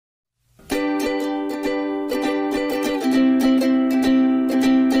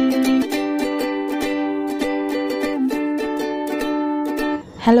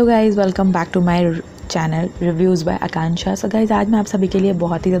Hello guys, welcome back to my channel reviews bye akansha। So guys, आज मैं आप सभी के लिए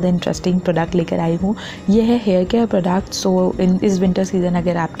बहुत ही ज़्यादा इंटरेस्टिंग प्रोडक्ट लेकर आई हूँ। ये है हेयर केयर प्रोडक्ट। सो इस विंटर सीज़न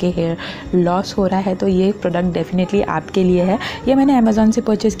अगर आपके हेयर लॉस हो रहा है तो ये प्रोडक्ट डेफिनेटली आपके लिए है। ये मैंने अमेज़ॉन से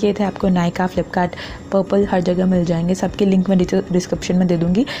परचेज़ किए थे। आपको नायका, फ्लिपकार्ट, पर्पल हर जगह मिल जाएंगे। सबके लिंक मैं डिस्क्रिप्शन में दे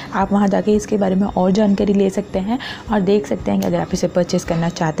दूँगी। आप वहाँ जाके इसके बारे में और जानकारी ले सकते हैं और देख सकते हैं कि अगर आप इसे परचेज़ करना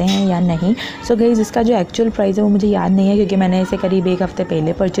चाहते हैं या नहीं। सो गाइज़, इसका जो एक्चुअल प्राइस है वो मुझे याद नहीं है, क्योंकि मैंने इसे करीब एक हफ़्ते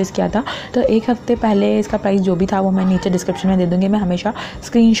पहले परचेज़ किया था। तो एक हफ़्ते पहले इसका प्राइस जो भी था वो मैं नीचे डिस्क्रिप्शन में दे दूँगी। मैं हमेशा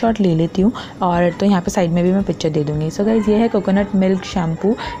स्क्रीनशॉट ले लेती हूँ और तो यहाँ पे साइड में भी मैं पिक्चर दे दूँगी। सो गाइज़, ये है coconut milk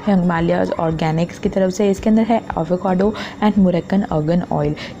shampoo, Himalayas Organics की तरफ से। इसके अंदर है एवोकाडो एंड मोरेक्कन आर्गन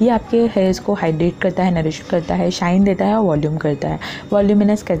ऑयल। ये आपके हेयर्स को हाइड्रेट करता है, नरिश करता है, शाइन देता है और वॉल्यूम करता है,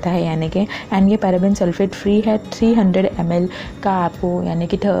 वॉल्यूमिनस करता है यानी कि। एंड ये पैराबेन सल्फेट फ्री है। 300 ml का आपको यानी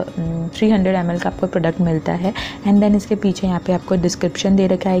कि 300 ml का आपको प्रोडक्ट मिलता है। एंड देन इसके पीछे यहाँ पे आपको डिस्क्रिप्शन दे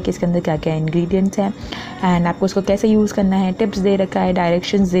रखा है कि इसके अंदर क्या क्या इंग्रेडिएंट्स हैं एंड आपको उसको कैसे यूज़ करना है। टिप्स दे रखा है,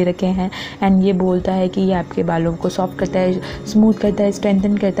 डायरेक्शंस दे रखे हैं। एंड ये बोलता है कि ये आपके बालों को सॉफ्ट करता है, स्मूथ करता है,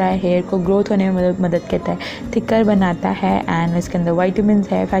 स्ट्रेंथन करता है, हेयर को ग्रोथ होने में मदद करता है, थिकर बनाता है। एंड इसके अंदर वाइटामिन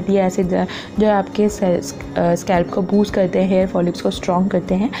है, फैटी एसिड जो आपके स्कैल्प को बूस्ट करते हैं, हेयर फॉलिक्स को स्ट्रॉन्ग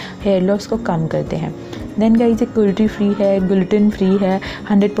करते हैं, हेयर लॉस को कम करते हैं। देन गाइस, ये क्रुएल्टी फ्री है, ग्लूटेन फ्री है,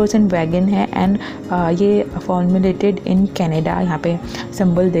 100% वेगन है। एंड ये फॉर्मुलेटेड इन कनाडा, यहाँ पे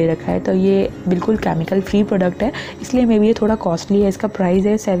सिंबल दे रखा है। तो ये बिल्कुल केमिकल फ्री प्रोडक्ट है, इसलिए मे बी ये थोड़ा कॉस्टली है। इसका प्राइस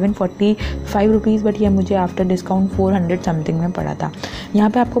है 745 रुपीज़, बट ये मुझे आफ्टर डिस्काउंट 400 समथिंग में पड़ा था। यहाँ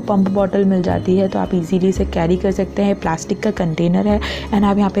पे आपको पंप बॉटल मिल जाती है, तो आप इजीली इसे कैरी कर सकते हैं। प्लास्टिक का कंटेनर है। एंड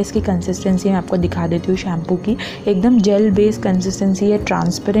आप यहाँ पे इसकी कंसिस्टेंसी मैं आपको दिखा देती हूँ। शैम्पू की एकदम जेल बेस्ड कंसिस्टेंसी है,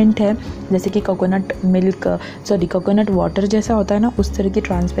 ट्रांसपेरेंट है, जैसे कि कोकोनट वाटर जैसा होता है ना, उस तरह की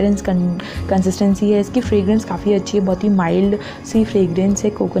ट्रांसपेरेंस कंसिस्टेंसी है। इसकी फ्रेग्रेंस काफ़ी अच्छी है, बहुत ही माइल्ड सी फ्रेग्रेंस है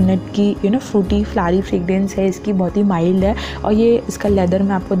कोकोनट की, फ्रूटी फ्लारी फ्रेग्रेंस है इसकी, बहुत ही माइल्ड है। और ये इसका लेदर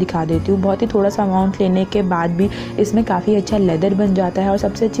मैं आपको दिखा देती हूँ। बहुत ही थोड़ा सा अमाउंट लेने के बाद भी इसमें काफ़ी अच्छा लेदर बन जाता है। और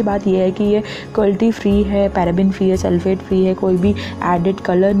सबसे अच्छी बात यह है कि ये क्वालिटी फ्री है, पैराबेन फ्री है, सल्फेट फ्री है, कोई भी एडेड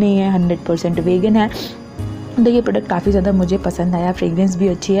कलर नहीं है, 100% वेगन है। तो ये प्रोडक्ट काफ़ी ज़्यादा मुझे पसंद आया। फ्रेग्रेंस भी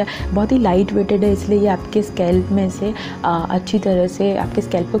अच्छी है, बहुत ही लाइट वेटेड है, इसलिए ये आपके स्कैल्प में से अच्छी तरह से आपके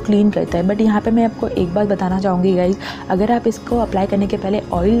स्कैल्प को क्लीन करता है। बट यहाँ पे मैं आपको एक बात बताना चाहूँगी गाइज, अगर आप इसको अप्लाई करने के पहले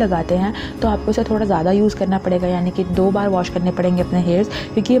ऑयल लगाते हैं तो आपको इसे थोड़ा ज़्यादा यूज़ करना पड़ेगा, यानी कि 2 बार वॉश करने पड़ेंगे अपने हेयर्स,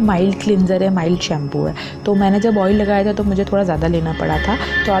 क्योंकि ये माइल्ड क्लिनजर है, माइल्ड शैम्पू है। तो मैंने जब ऑयल लगाया था तो मुझे थोड़ा ज़्यादा लेना पड़ा था।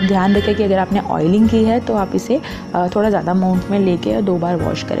 तो आप ध्यान रखें कि अगर आपने ऑयलिंग की है तो आप इसे थोड़ा ज़्यादा अमाउंट में लेके 2 बार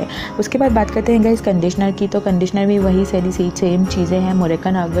वॉश करें। उसके बाद बात करते हैं गाइज कंडीशनर की। तो कंडीशनर भी वही सेम चीज़ें हैं,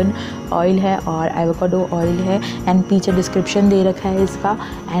 मोरेक्कन आर्गन ऑयल है और एवोकाडो ऑयल है। एंड पीछे डिस्क्रिप्शन दे रखा है इसका।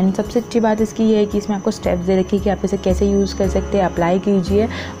 एंड सबसे अच्छी बात इसकी ये है कि इसमें आपको स्टेप्स दे रखी है कि आप इसे कैसे यूज़ कर सकते हैं। अप्लाई कीजिए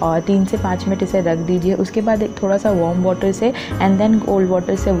और 3 से 5 मिनट इसे रख दीजिए। उसके बाद एक थोड़ा सा वार्म वाटर से एंड देन कोल्ड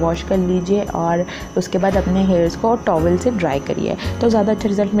वाटर से वॉश कर लीजिए और उसके बाद अपने हेयर्स को टॉवल से ड्राई करिए, तो ज़्यादा अच्छा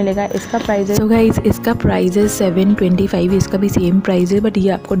रिजल्ट मिलेगा। इसका प्राइस है, सो गाइस, इसका प्राइस है 725। इसका भी सेम प्राइस है, बट ये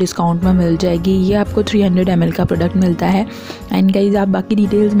आपको डिस्काउंट में मिल जाएगी। ये आपको 300 ml का प्रोडक्ट मिलता है। एंड गाइज, आप बाकी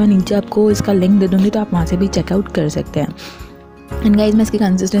डिटेल्स मैं नीचे आपको इसका लिंक दे दूँगी, तो आप वहाँ से भी चेकआउट कर सकते हैं। एंड गाइज, मैं इसकी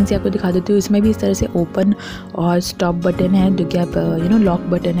कंसिस्टेंसी आपको दिखा देती हूँ। इसमें भी इस तरह से ओपन और स्टॉप बटन है, जो कि आप लॉक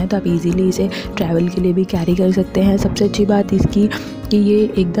बटन है, तो आप इजीली इसे ट्रैवल के लिए भी कैरी कर सकते हैं। सबसे अच्छी बात इसकी कि ये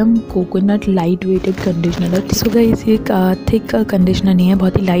एकदम कोकोनट लाइट वेटेड कंडीशनर है। सो गाइस, ये थिक कंडीशनर नहीं है,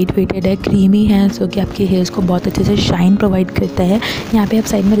 बहुत ही लाइट वेटेड है, क्रीमी है, सो कि आपके हेयर्स को बहुत अच्छे से शाइन प्रोवाइड करता है। यहाँ पे आप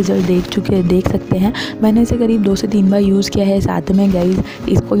साइड में रिजल्ट देख सकते हैं। मैंने इसे करीब 2 से 3 बार यूज़ किया है। साथ में गाइज,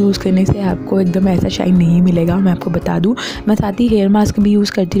 इसको यूज़ करने से आपको एकदम ऐसा शाइन नहीं मिलेगा, मैं आपको बता दूँ। मैं साथ ही हेयर मास्क भी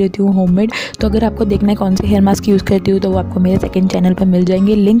यूज़ करती रहती हूँ होममेड। तो अगर आपको देखना है कौन से हेयर मास्क यूज़ करती हूँ तो वो आपको मेरे सेकंड चैनल पर मिल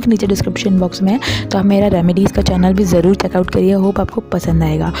जाएंगे, लिंक नीचे डिस्क्रिप्शन बॉक्स में है। तो आप मेरा रेमेडीज़ का चैनल भी ज़रूर चेकआउट करिए, होप आपको पसंद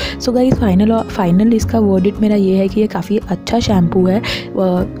आएगा। सो गाइस, फाइनल इसका वर्डिट मेरा ये है कि ये काफ़ी अच्छा शैम्पू है,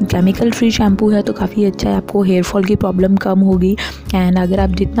 केमिकल फ्री शैम्पू है, तो काफ़ी अच्छा है। आपको हेयर फॉल की प्रॉब्लम कम होगी। एंड अगर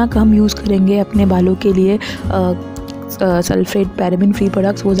आप जितना कम यूज़ करेंगे अपने बालों के लिए सल्फेट पैराबेन फ्री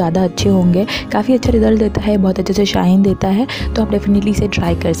प्रोडक्ट्स, वो ज़्यादा अच्छे होंगे। काफ़ी अच्छा रिजल्ट देता है, बहुत अच्छे से शाइन देता है, तो आप डेफिनेटली इसे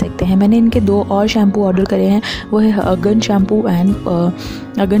ट्राई कर सकते हैं। मैंने इनके 2 और शैम्पू ऑर्डर करे हैं, वो है अगन शैम्पू एंड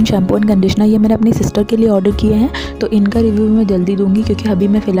कंडीशनर। ये मैंने अपनी सिस्टर के लिए ऑर्डर किए हैं, तो इनका रिव्यू मैं जल्दी दूंगी, क्योंकि अभी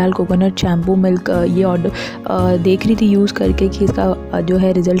मैं फ़िलहाल कोकोनट शैम्पू मिल्क ये ऑर्डर देख रही थी यूज़ करके कि इसका जो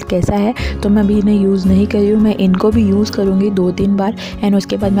है रिज़ल्ट कैसा है। तो मैं अभी इन्हें यूज़ नहीं कर रही हूँ, मैं इनको भी यूज़ करूँगी 2-3 बार। एंड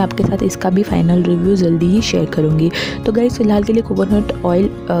उसके बाद मैं आपके साथ इसका भी फाइनल रिव्यू जल्दी ही शेयर करूँगी। तो गाइस फिलहाल के लिए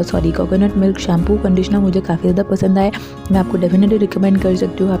कोकोनट मिल्क शैम्पू कंडीशनर मुझे काफ़ी ज़्यादा पसंद आया, मैं आपको डेफिनेटली रिकमेंड कर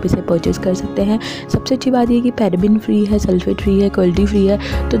सकती हूँ, आप इसे परचेज़ कर सकते हैं। सबसे अच्छी बात ये कि पैराबेन फ्री है, सल्फेट फ्री है, क्वालिटी फ्री है,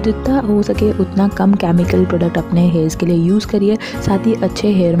 तो जितना हो सके उतना कम केमिकल प्रोडक्ट अपने हेयर्स के लिए यूज़ करिए, साथ ही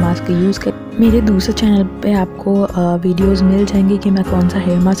अच्छे हेयर मास्क यूज़ करिए। मेरे दूसरे चैनल पे आपको वीडियोस मिल जाएंगे कि मैं कौन सा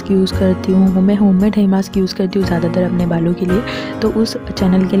हेयर मास्क यूज़ करती हूँ। मैं होममेड हेयर मास्क यूज़ करती हूँ ज़्यादातर अपने बालों के लिए, तो उस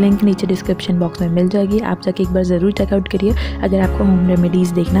चैनल के लिंक नीचे डिस्क्रिप्शन बॉक्स में मिल जाएगी, आप जाके एक बार ज़रूर चेकआउट करिए अगर आपको होम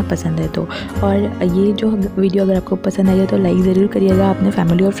रेमेडीज़ देखना पसंद है तो। और ये जो वीडियो अगर आपको पसंद आई है तो लाइक ज़रूर करिएगा, अपने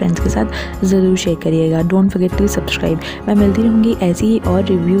फैमिली और फ्रेंड्स के साथ ज़रूर शेयर करिएगा। Don't forget to subscribe. मैं मिलती रहूँगी ऐसी ही और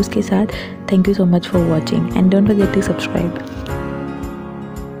रिव्यूज़ के साथ। Thank you so much for watching and don't forget to subscribe.